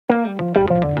Good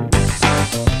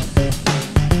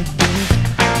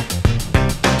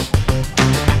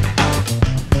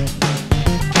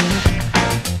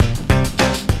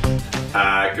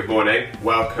morning,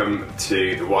 welcome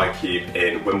to the Y Cube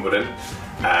in Wimbledon.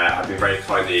 I've been very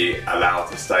kindly allowed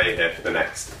to stay here for the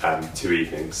next 2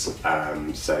 evenings.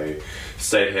 So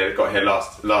stayed here, got here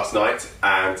last night,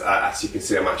 and as you can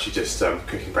see, I'm actually just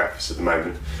cooking breakfast at the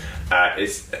moment.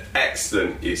 It's an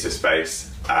excellent use of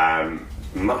space,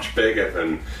 much bigger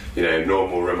than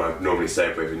normal room I'd normally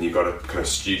stay with, and you've got a kind of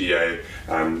studio,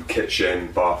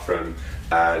 kitchen, bathroom,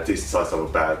 decent sized double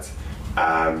bed.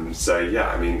 So yeah,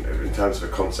 I mean, in terms of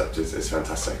a concept, it's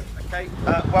fantastic. Okay,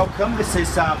 welcome. This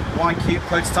is Y Cube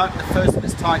prototype, the first of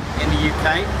its type in the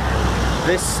UK.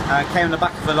 This came on the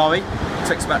back of a lorry. It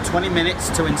takes about 20 minutes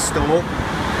to install,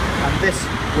 and this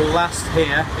will last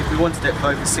here, if we wanted it, for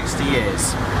over 60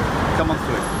 years. Come on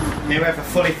through. Here we have a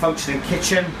fully functioning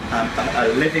kitchen, a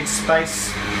living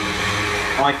space,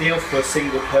 ideal for a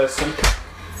single person.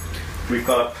 We've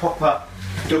got a proper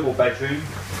double bedroom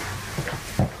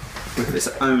with its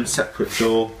own separate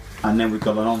door, and then we've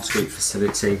got an ensuite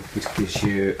facility which gives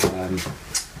you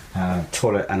a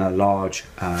toilet and a large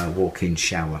walk-in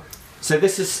shower. So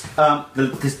this is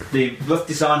the rough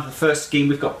design for the first scheme.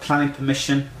 We've got planning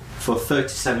permission for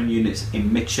 37 units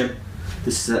in Mitcham.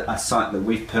 This is a site that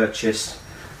we've purchased,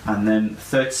 and then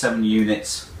 37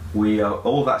 units.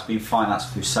 All that's been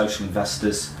financed through social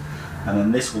investors. And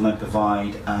then this will then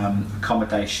provide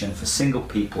accommodation for single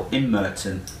people in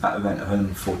Merton at a rent of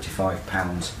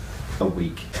 £145 a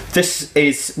week.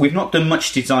 We've not done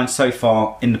much design so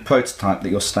far in the prototype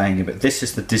that you're staying in, but this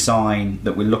is the design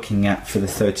that we're looking at for the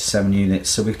 37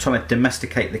 units. So we're trying to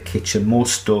domesticate the kitchen, more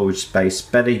storage space,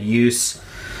 better use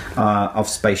of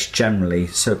space generally,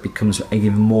 so it becomes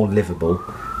even more livable.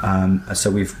 So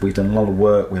we've done a lot of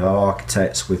work with our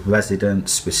architects, with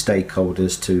residents, with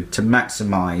stakeholders to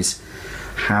maximise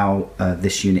how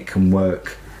this unit can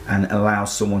work and allow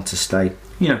someone to stay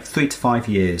 3 to 5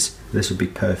 years. This would be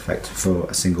perfect for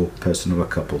a single person or a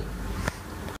couple.